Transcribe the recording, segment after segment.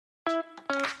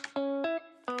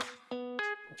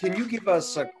can you give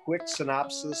us a quick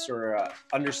synopsis or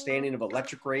understanding of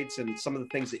electric rates and some of the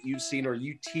things that you've seen or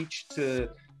you teach to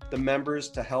the members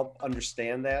to help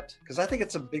understand that? Because I think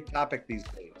it's a big topic these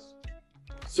days.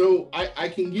 So I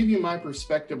can give you my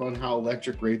perspective on how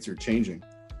electric rates are changing.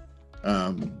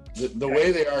 The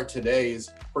way they are today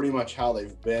is pretty much how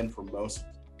they've been for most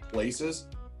places,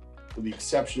 with the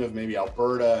exception of maybe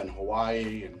Alberta and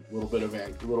Hawaii and a little bit of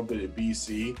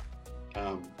BC.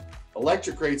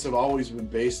 Electric rates have always been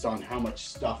based on how much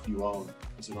stuff you own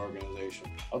as an organization.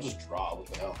 I'll just draw, what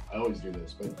the hell? I always do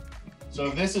this, but so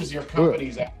if this is your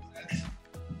company's assets,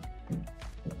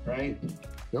 right?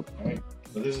 Yep. Right.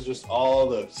 So this is just all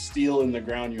the steel in the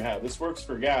ground you have. This works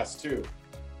for gas too.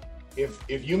 If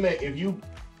you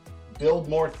build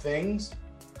more things,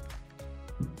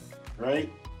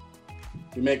 right,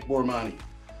 you make more money.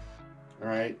 All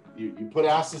right. You put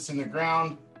assets in the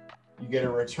ground, you get a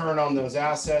return on those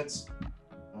assets.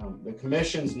 The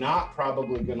commission's not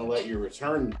probably going to let your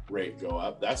return rate go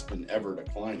up. That's been ever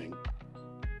declining.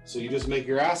 So you just make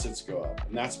your assets go up,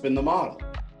 and that's been the model.